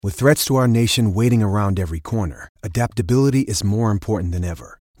With threats to our nation waiting around every corner, adaptability is more important than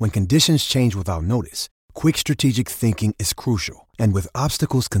ever. When conditions change without notice, quick strategic thinking is crucial. And with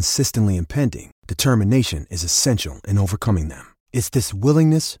obstacles consistently impending, determination is essential in overcoming them. It's this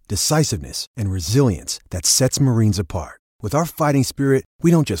willingness, decisiveness, and resilience that sets Marines apart. With our fighting spirit, we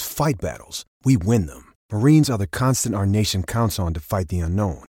don't just fight battles, we win them. Marines are the constant our nation counts on to fight the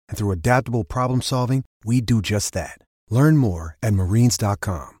unknown. And through adaptable problem solving, we do just that. Learn more at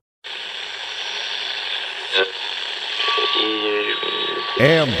marines.com.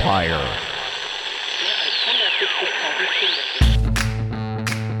 Empire.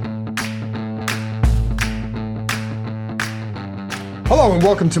 Hello and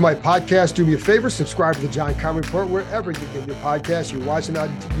welcome to my podcast. Do me a favor, subscribe to the John Conn Report wherever you get your podcast. You're watching on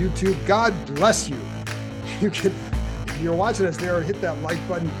YouTube. God bless you. If you're watching us there, hit that like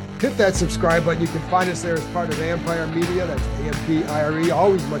button, hit that subscribe button. You can find us there as part of Empire Media. That's AMPIRE.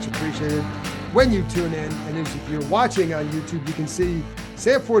 Always much appreciated when you tune in. And if you're watching on YouTube, you can see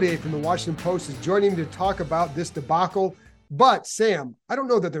Sam 48 from the Washington Post is joining me to talk about this debacle. But Sam, I don't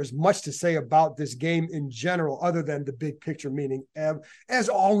know that there's much to say about this game in general, other than the big picture, meaning as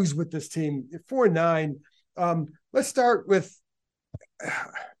always with this team, 4-9. Let's start with,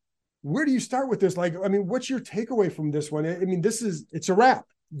 where do you start with this? What's your takeaway from this one? It's a wrap,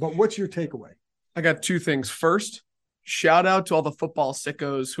 but what's your takeaway? I got two things. First, shout out to all the football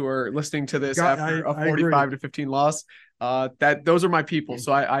sickos who are listening to this after a 45-15 loss. Those are my people.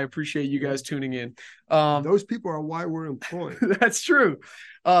 So I appreciate you guys tuning in. Those people are why we're employed. That's true.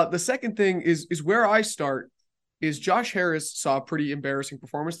 The second thing is where I start is Josh Harris saw a pretty embarrassing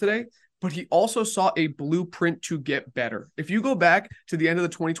performance today, but he also saw a blueprint to get better. If you go back to the end of the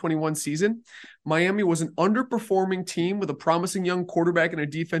 2021 season, Miami was an underperforming team with a promising young quarterback and a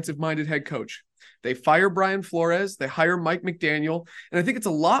defensive-minded head coach. They fire Brian Flores, they hire Mike McDaniel, and I think it's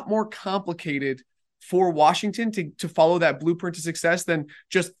a lot more complicated for Washington to follow that blueprint to success than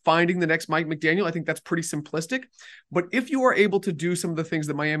just finding the next Mike McDaniel. I think that's pretty simplistic. But if you are able to do some of the things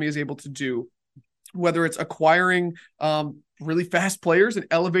that Miami is able to do, whether it's acquiring really fast players and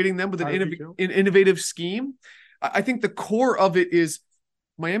elevating them with an innovative scheme, I think the core of it is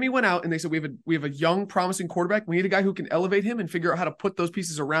Miami went out and they said, we have a young, promising quarterback. We need a guy who can elevate him and figure out how to put those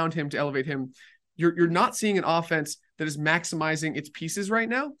pieces around him to elevate him. You're not seeing an offense that is maximizing its pieces right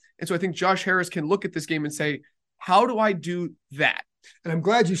now. And so I think Josh Harris can look at this game and say, how do I do that? And I'm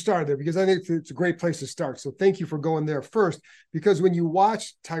glad you started there because I think it's a great place to start. So thank you for going there first, because when you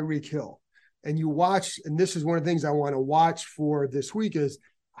watch Tyreek Hill and this is one of the things I want to watch for this week is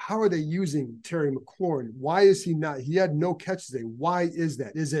how are they using Terry McLaurin? Why is he not? He had no catches today. Why is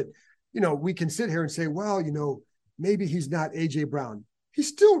that? Is it, we can sit here and say, well, maybe he's not A.J. Brown. He's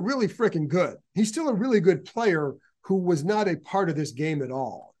still really freaking good. He's still a really good player who was not a part of this game at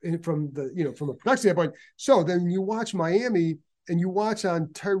all. And from a production standpoint. So then you watch Miami and you watch on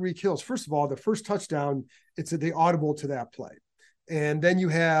Tyreek Hill's, first of all, the first touchdown, it's the audible to that play. And then you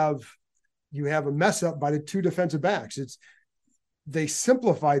have a mess up by the two defensive backs. They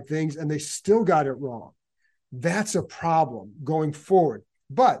simplified things and they still got it wrong. That's a problem going forward.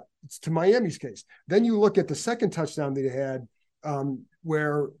 But it's to Miami's case. Then you look at the second touchdown that he had,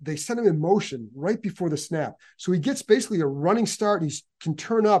 where they sent him in motion right before the snap. So he gets basically a running start. He can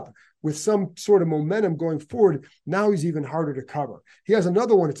turn up with some sort of momentum going forward. Now he's even harder to cover. He has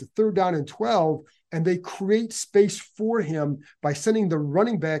another one. It's a 3rd down and 12, and they create space for him by sending the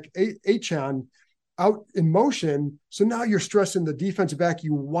running back, Achane, out in motion. So now you're stressing the defensive back.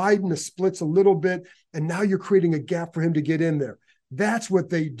 You widen the splits a little bit, and now you're creating a gap for him to get in there. That's what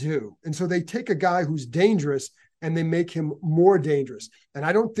they do. And so they take a guy who's dangerous and they make him more dangerous. And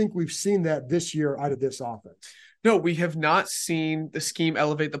I don't think we've seen that this year out of this offense. No, we have not seen the scheme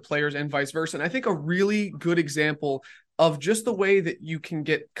elevate the players and vice versa. And I think a really good example of just the way that you can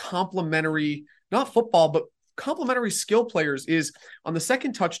get complementary, not football, but complementary skill players is on the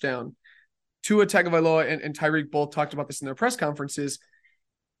second touchdown. Tua Tagovailoa and Tyreek both talked about this in their press conferences.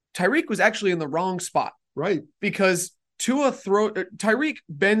 Tyreek was actually in the wrong spot. Right. Because Tyreek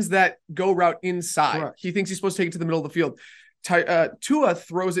bends that go route inside. Correct. He thinks he's supposed to take it to the middle of the field. Tua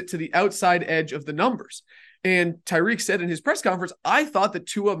throws it to the outside edge of the numbers. And Tyreek said in his press conference, I thought that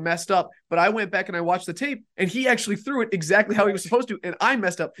Tua messed up, but I went back and I watched the tape and he actually threw it exactly how he was supposed to. And I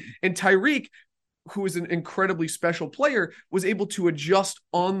messed up. And Tyreek, who is an incredibly special player, was able to adjust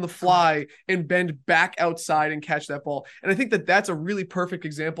on the fly and bend back outside and catch that ball. And I think that that's a really perfect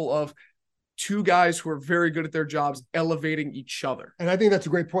example of two guys who are very good at their jobs elevating each other. And I think that's a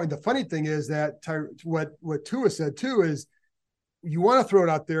great point. The funny thing is that what Tua said too is you want to throw it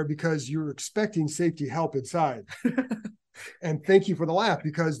out there because you're expecting safety help inside. And thank you for the laugh,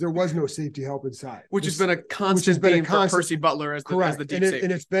 because there was no safety help inside. Which has been a constant theme for Percy Butler as the deep safety.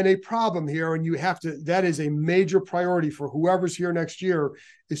 And it's been a problem here. And you have to, that is a major priority for whoever's here next year,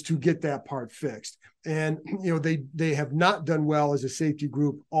 is to get that part fixed. And, they have not done well as a safety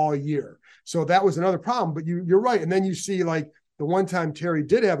group all year. So that was another problem, but you're right. And then you see, like, the one time Terry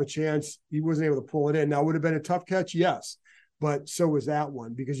did have a chance, he wasn't able to pull it in. Now, would have been a tough catch? Yes. But so was that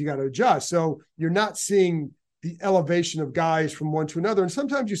one, because you got to adjust. So you're not seeing the elevation of guys from one to another. And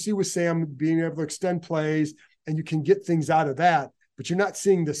sometimes you see with Sam being able to extend plays and you can get things out of that, but you're not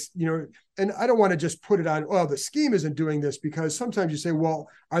seeing this, and I don't want to just put it on, well, the scheme isn't doing this, because sometimes you say, well,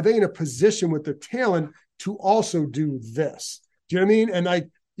 are they in a position with their talent to also do this? Do you know what I mean? And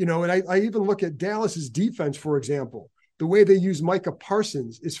I even look at Dallas's defense, for example. The way they use Micah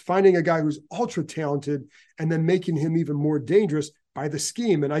Parsons is finding a guy who's ultra talented and then making him even more dangerous by the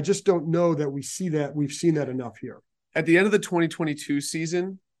scheme. And I just don't know that we've seen that enough here. At the end of the 2022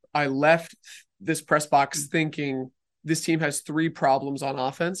 season, I left this press box thinking this team has three problems on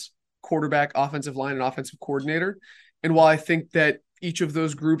offense: quarterback, offensive line, and offensive coordinator. And while I think that each of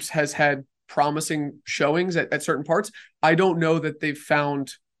those groups has had promising showings at certain parts, I don't know that they've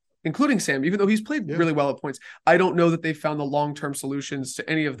found, including Sam, even though he's played really well at points, I don't know that they've found the long-term solutions to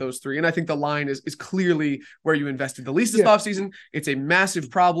any of those three. And I think the line is clearly where you invested the least this offseason. It's a massive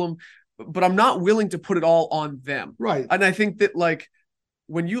problem, but I'm not willing to put it all on them. Right. And I think that, like,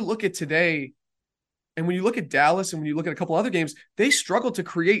 when you look at today, and when you look at Dallas and when you look at a couple other games, they struggle to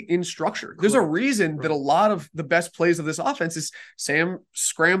create in structure. Correct. There's a reason that a lot of the best plays of this offense is Sam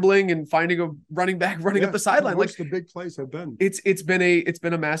scrambling and finding a running back running up the sideline. Like the big plays have been. It's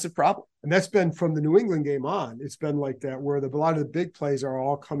been a massive problem. And that's been from the New England game on. It's been like that, where a lot of the big plays are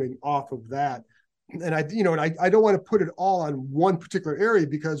all coming off of that. And I don't want to put it all on one particular area,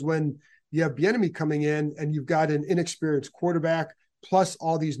 because when you have Bieniemy coming in and you've got an inexperienced quarterback, plus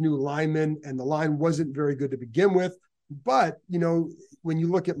all these new linemen, and the line wasn't very good to begin with. But, when you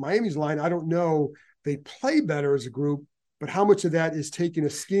look at Miami's line, I don't know, they play better as a group, but how much of that is taking a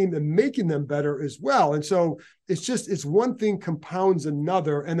scheme and making them better as well? And so it's one thing compounds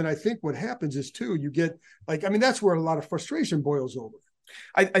another. And then I think what happens is, too, you get that's where a lot of frustration boils over.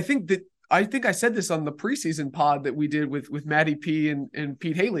 I think I said this on the preseason pod that we did with Matty P and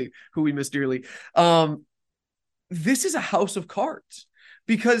Pete Haley, who we miss dearly. This is a house of cards,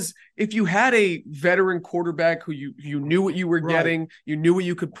 because if you had a veteran quarterback who you knew what you were getting, you knew what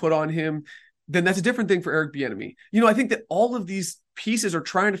you could put on him, then that's a different thing for Eric Bieniemy. I think that all of these pieces are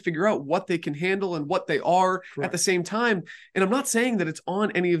trying to figure out what they can handle and what they are at the same time. And I'm not saying that it's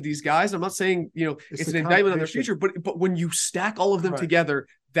on any of these guys. I'm not saying, it's an indictment on their future, but when you stack all of them together,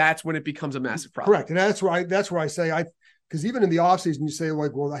 that's when it becomes a massive problem. Correct. And that's where I say because even in the offseason, you say,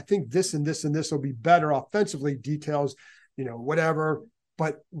 like, well, I think this and this and this will be better offensively, details, whatever.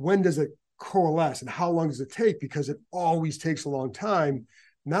 But when does it coalesce, and how long does it take? Because it always takes a long time.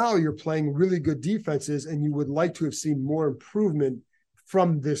 Now you're playing really good defenses, and you would like to have seen more improvement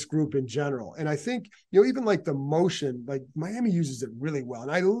from this group in general. And I think, even like the motion, like Miami uses it really well.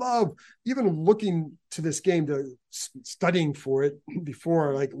 And I love even looking to this game, studying for it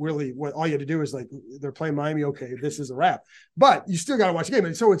before, like, really what all you had to do is, like, they're playing Miami. Okay, this is a wrap, but you still got to watch the game.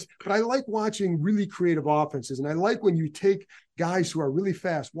 And so but I like watching really creative offenses. And I like when you take guys who are really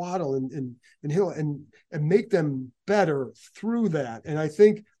fast, Waddle and Hill, and make them better through that. And I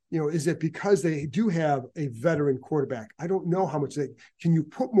think, is it because they do have a veteran quarterback? I don't know how much can you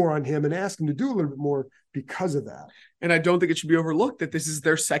put more on him and ask him to do a little bit more because of that. And I don't think it should be overlooked that this is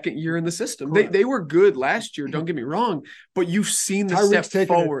their second year in the system. They were good last year, don't get me wrong, but you've seen the step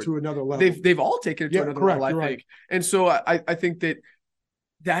forward to another level. They've all taken it to another level, I think. And so I think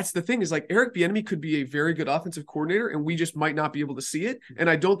that's the thing, is, like, Eric Bieniemy could be a very good offensive coordinator, and we just might not be able to see it. And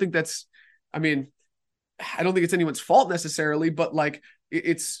I don't think I don't think it's anyone's fault necessarily, but, like,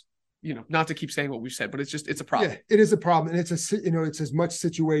 it's, not to keep saying what we've said, but it's a problem. Yeah, it is a problem. And it's it's as much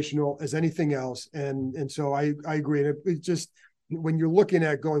situational as anything else. And so I agree. And it just, when you're looking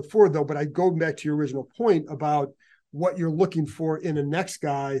at going forward, though, but I go back to your original point about what you're looking for in a next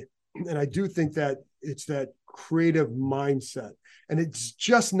guy. And I do think that it's that creative mindset. And it's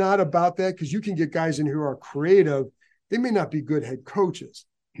just not about that, because you can get guys in who are creative. They may not be good head coaches.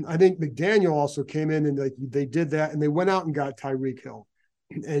 I think McDaniel also came in and, like, they did that, and they went out and got Tyreek Hill.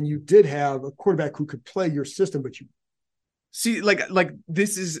 And you did have a quarterback who could play your system, but you see, like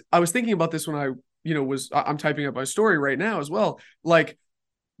this is, I was thinking about this when I'm typing up my story right now as well. Like,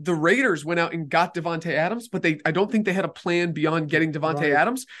 The Raiders went out and got Devontae Adams, but I don't think they had a plan beyond getting Devontae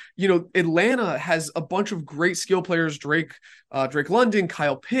Adams. Atlanta has a bunch of great skill players, Drake London,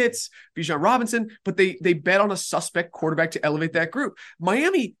 Kyle Pitts, Bijan Robinson, but they bet on a suspect quarterback to elevate that group.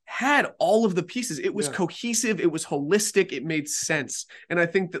 Miami had all of the pieces. It was cohesive. It was holistic. It made sense. And I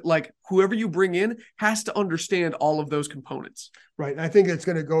think that whoever you bring in has to understand all of those components. Right. And I think it's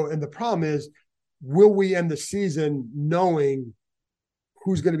going to go. And the problem is, will we end the season knowing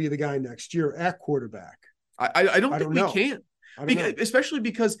who's going to be the guy next year at quarterback? I don't think we can. Especially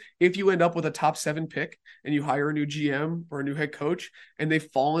because if you end up with a top 7 pick and you hire a new GM or a new head coach and they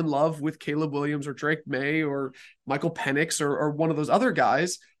fall in love with Caleb Williams or Drake May or Michael Penix or one of those other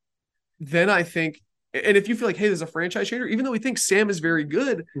guys, then I think, and if you feel like, hey, there's a franchise changer, even though we think Sam is very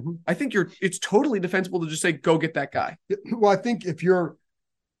good, I think it's totally defensible to just say, go get that guy. Well, I think the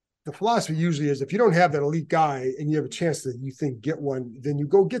philosophy usually is if you don't have that elite guy and you have a chance that you think get one, then you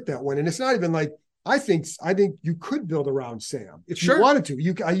go get that one. And it's not even like, I think you could build around Sam if you wanted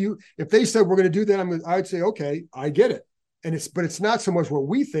to. If they said we're going to do that, I would say, okay, I get it. But it's not so much what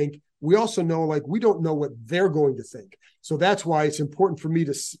we think. We also know, we don't know what they're going to think. So that's why it's important for me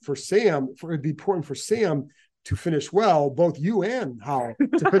it'd be important for Sam to finish well, both you and Howell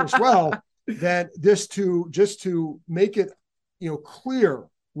to finish well, that just to make it, clear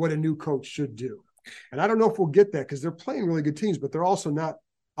what a new coach should do. And I don't know if we'll get that because they're playing really good teams, but they're also not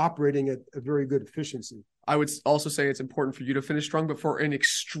operating at a very good efficiency. I would also say it's important for you to finish strong, but for an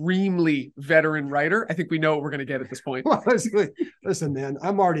extremely veteran writer, I think we know what we're going to get at this point. Well, listen, man,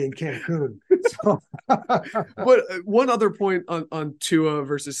 I'm already in Cancun. So. But one other point on Tua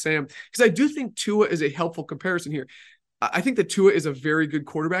versus Sam, because I do think Tua is a helpful comparison here. I think that Tua is a very good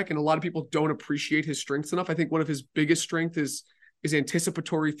quarterback, and a lot of people don't appreciate his strengths enough. I think one of his biggest strengths is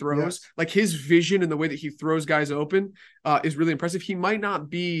anticipatory throws. Yes. His vision and the way that he throws guys open is really impressive. He might not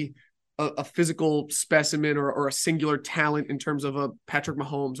be a physical specimen or a singular talent in terms of a Patrick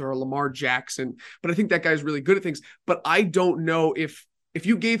Mahomes or a Lamar Jackson, but I think that guy's really good at things. But I don't know if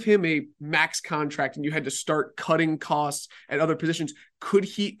you gave him a max contract and you had to start cutting costs at other positions, could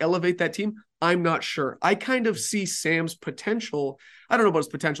he elevate that team? I'm not sure. I kind of see Sam's potential. I don't know about his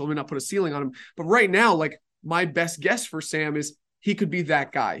potential. I may not put a ceiling on him, but right now, my best guess for Sam is he could be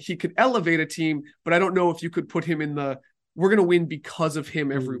that guy. He could elevate a team, but I don't know if you could put him in we're going to win because of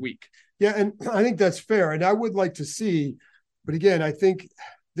him every week. Yeah, and I think that's fair. And I would like to see, but again, I think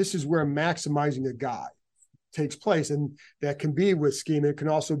this is where maximizing a guy takes place. And that can be with scheme. It can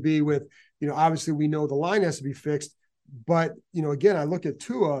also be with, obviously we know the line has to be fixed, but, again, I look at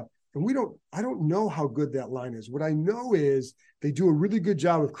Tua and I don't know how good that line is. What I know is they do a really good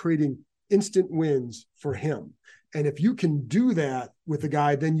job of creating instant wins for him. And if you can do that with a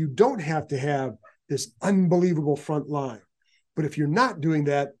guy, then you don't have to have this unbelievable front line. But if you're not doing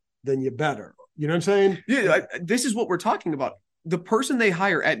that, then you better. You know what I'm saying? Yeah, this is what we're talking about. The person they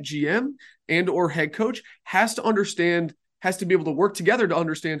hire at GM and or head coach has to be able to work together to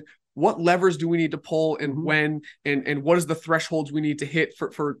understand what levers do we need to pull and when, and what is the thresholds we need to hit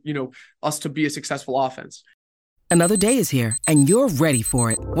for us to be a successful offense. Another day is here, and you're ready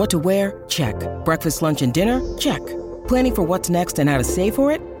for it. What to wear? Check. Breakfast, lunch, and dinner? Check. Planning for what's next and how to save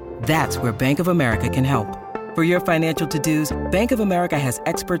for it? That's where Bank of America can help. For your financial to-dos, Bank of America has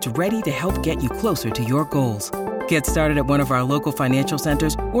experts ready to help get you closer to your goals. Get started at one of our local financial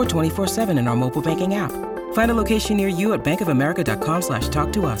centers or 24/7 in our mobile banking app. Find a location near you at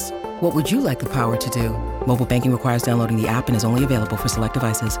bankofamerica.com/talktous. What would you like the power to do? Mobile banking requires downloading the app and is only available for select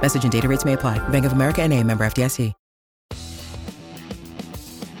devices. Message and data rates may apply. Bank of America N.A., member FDIC.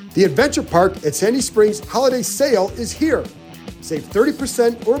 The Adventure Park at Sandy Springs holiday sale is here. Save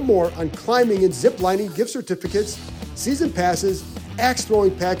 30% or more on climbing and zip lining gift certificates, season passes, axe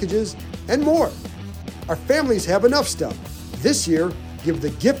throwing packages, and more. Our families have enough stuff. This year, give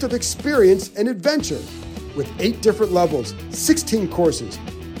the gift of experience and adventure. With 8 different levels, 16 courses,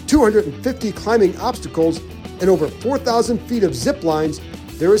 250 climbing obstacles, and over 4,000 feet of zip lines,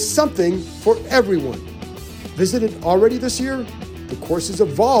 there is something for everyone. Visited already this year? The courses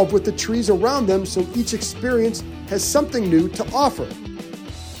evolve with the trees around them, so each experience has something new to offer.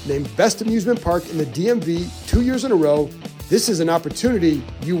 Named Best Amusement Park in the DMV 2 years in a row, this is an opportunity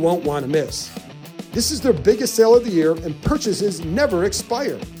you won't want to miss. This is their biggest sale of the year, and purchases never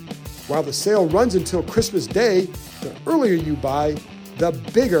expire. While the sale runs until Christmas Day, the earlier you buy, the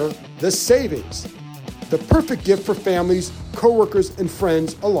bigger the savings. The perfect gift for families, coworkers, and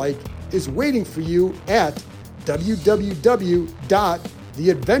friends alike is waiting for you at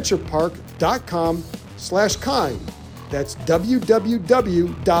www.theadventurepark.com/kind. That's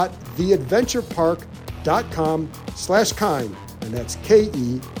www.theadventurepark.com/kind. and that's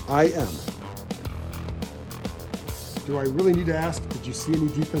Keim. Do I really need to ask, did you see any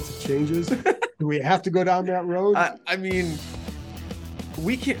defensive changes? Do we have to go down that road? I mean,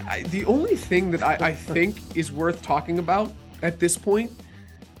 we can. The only thing that I think is worth talking about at this point,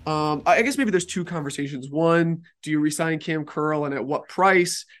 I guess maybe there's two conversations. One, do you resign Cam Curl and at what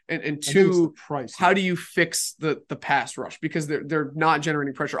price? And two, price. How do you fix the pass rush? Because they're not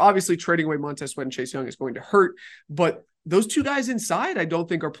generating pressure. Obviously, trading away Montez Sweat and Chase Young is going to hurt, but those two guys inside, I don't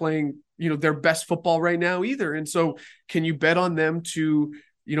think are playing, their best football right now either. And so can you bet on them to,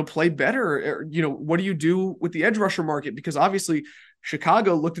 play better? Or, what do you do with the edge rusher market? Because obviously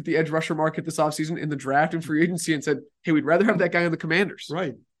Chicago looked at the edge rusher market this offseason in the draft and free agency and said, hey, we'd rather have that guy on the Commanders.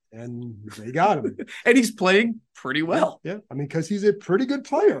 Right. And they got him. And he's playing pretty well. Yeah. I mean, because he's a pretty good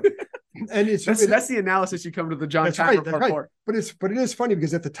player. And that's the analysis you come to the John Packer report for. But it is funny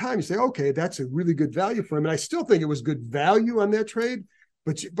because at the time you say, okay, that's a really good value for him. And I still think it was good value on that trade.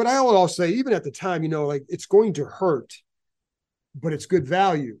 But I will also say, even at the time, it's going to hurt, but it's good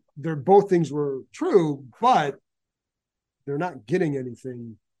value. Both things were true, but they're not getting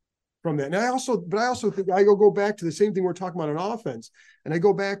anything from that. And I also think I go back to the same thing we're talking about on offense. And I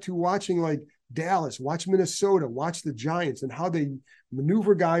go back to watching like Dallas, watch Minnesota, watch the Giants and how they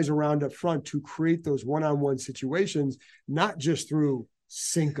maneuver guys around up front to create those one-on-one situations, not just through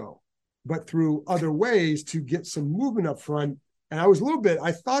Cinco, but through other ways to get some movement up front. And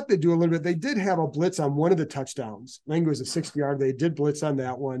I thought they'd do a little bit. They did have a blitz on one of the touchdowns. I think it was a 60-yard. They did blitz on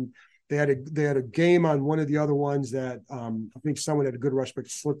that one. They had a game on one of the other ones that I think someone had a good rush, but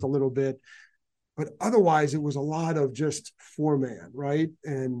slipped a little bit. But otherwise, it was a lot of just 4-man, right?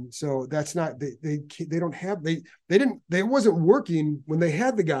 And so that's not they wasn't working when they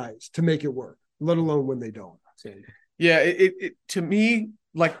had the guys to make it work, let alone when they don't. Yeah, it to me,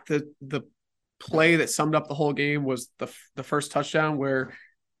 like the play that summed up the whole game was the first touchdown where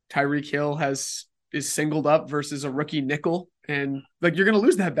Tyreek Hill is singled up versus a rookie nickel, and like you're going to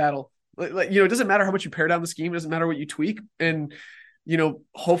lose that battle. Like it doesn't matter how much you pare down the scheme, it doesn't matter what you tweak, and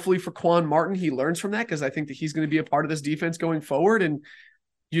hopefully for Quan Martin, he learns from that because I think that he's going to be a part of this defense going forward, and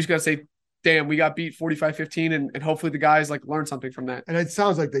you just got to say, damn, we got beat 45-15, and hopefully the guys like learn something from that. And it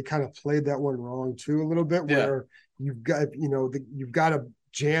sounds like they kind of played that one wrong too a little bit, where you've got you've got to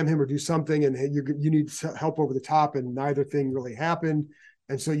jam him or do something, and you need help over the top, and neither thing really happened.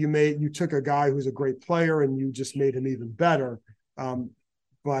 And so you took a guy who's a great player and you just made him even better.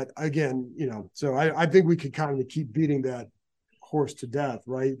 But again, so I think we could kind of keep beating that horse to death,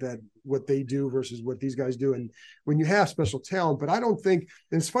 right? That what they do versus what these guys do. And when you have special talent, but I don't think,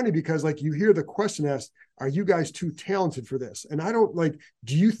 and it's funny because like you hear the question asked, are you guys too talented for this? And I don't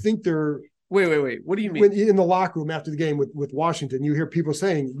do you think they're, Wait. What do you mean? When in the locker room after the game with Washington, you hear people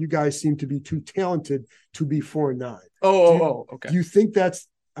saying you guys seem to be too talented to be 4-9. Okay. Do you think that's?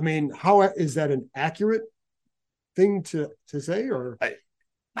 I mean, how is that an accurate thing to say? Or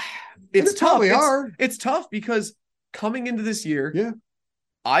it's tough. Are. It's tough because coming into this year, yeah,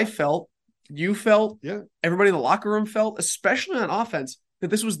 I felt, you felt, yeah, everybody in the locker room felt, especially on offense, that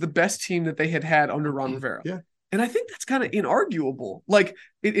this was the best team that they had under Ron Rivera. Yeah. And I think that's kind of inarguable. Like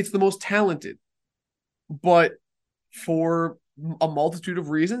it's the most talented, but for a multitude of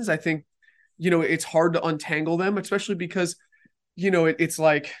reasons, I think, it's hard to untangle them, especially because, it's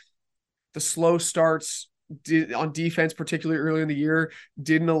like the slow starts on defense, particularly early in the year,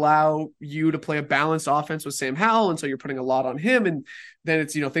 didn't allow you to play a balanced offense with Sam Howell. And so you're putting a lot on him. And then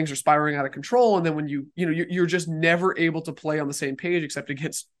it's, things are spiraling out of control. And then when you're just never able to play on the same page except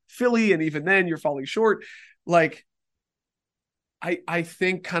against Philly. And even then you're falling short. Like, I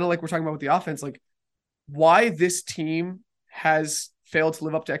think kind of like we're talking about with the offense, like why this team has failed to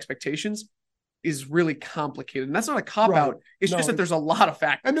live up to expectations is really complicated. And that's not a cop-out. Right. It's just that there's a lot of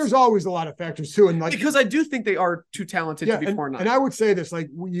factors. And there's always a lot of factors too. And because I do think they are too talented to be 4-9. And I would say this, like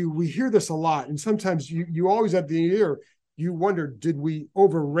we hear this a lot. And sometimes you always at the year, you wonder, did we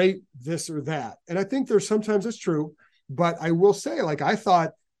overrate this or that? And I think sometimes it's true. But I will say, like, I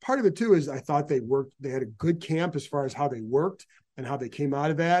thought part of it too is I thought they had a good camp as far as how they worked and how they came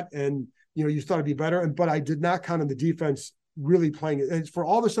out of that. And, you thought it'd be better. But I did not count on the defense really playing it. And for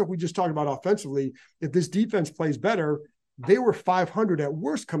all the stuff we just talked about offensively, if this defense plays better, they were 500 at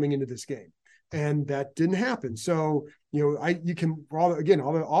worst coming into this game. And that didn't happen. So, all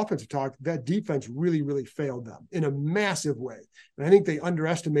the offensive talk, that defense really, really failed them in a massive way. And I think they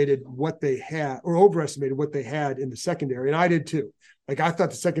underestimated what they had or overestimated what they had in the secondary. And I did too. Like I thought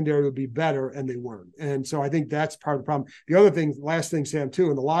the secondary would be better and they weren't. And so I think that's part of the problem. The other thing, last thing, Sam, too,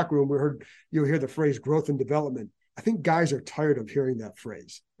 in the locker room, you'll hear the phrase growth and development. I think guys are tired of hearing that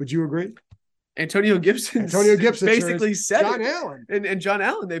phrase. Would you agree? Antonio Gibson basically said John it. Allen. And John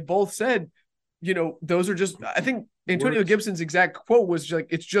Allen, they both said, those are just, I think Antonio Gibson's exact quote was like,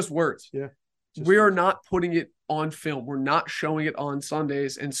 it's just words. Yeah. We are not putting it on film. We're not showing it on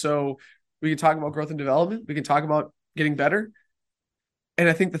Sundays. And so we can talk about growth and development. We can talk about getting better. And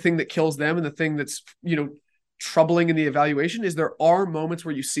I think the thing that kills them and the thing that's, troubling in the evaluation is there are moments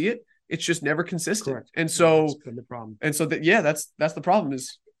where you see it. It's just never consistent. Correct. And so that's been the problem. And so that's the problem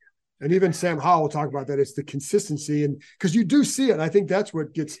is. And even Sam Howell will talk about that. It's the consistency. And because you do see it, I think that's what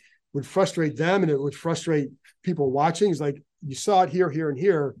would frustrate them and it would frustrate people watching is like, you saw it here, and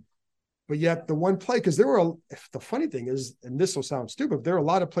here, but yet the one play, because the funny thing is, and this will sound stupid, but there are a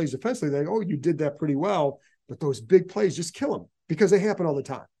lot of plays defensively that, you did that pretty well, but those big plays just kill them because they happen all the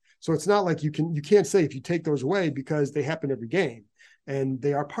time. So it's not like you can't say if you take those away because they happen every game and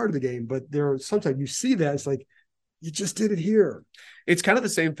they are part of the game, but sometimes you see that it's like, you just did it here. It's kind of the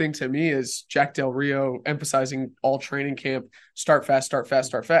same thing to me as Jack Del Rio emphasizing all training camp, start fast, start fast,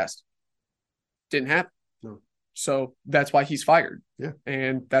 start fast. Didn't happen. No. So that's why he's fired. Yeah.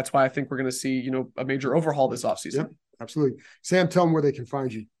 And that's why I think we're going to see, a major overhaul this offseason. Yep, absolutely. Sam, tell them where they can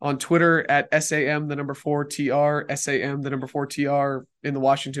find you. On Twitter at SAM4TR, SAM4TR, in the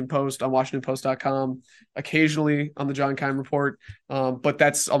Washington Post, on WashingtonPost.com, occasionally on the John Keim Report. But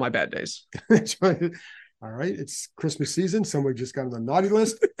that's all my bad days. All right. It's Christmas season. Somebody just got on the naughty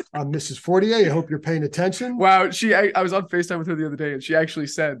list. Mrs. Fortier, I hope you're paying attention. Wow. I was on FaceTime with her the other day and she actually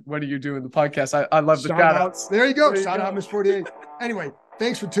said, "What are you doing?" The podcast. I love the shout outs. There you go. Shout out, Miss Fortier. Anyway,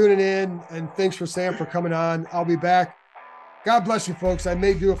 thanks for tuning in and thanks for Sam for coming on. I'll be back. God bless you, folks. I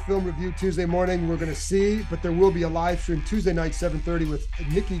may do a film review Tuesday morning. We're going to see, but there will be a live stream Tuesday night, 7:30 with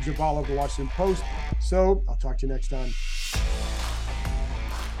Nikki Jhabvala of the Washington Post. So I'll talk to you next time.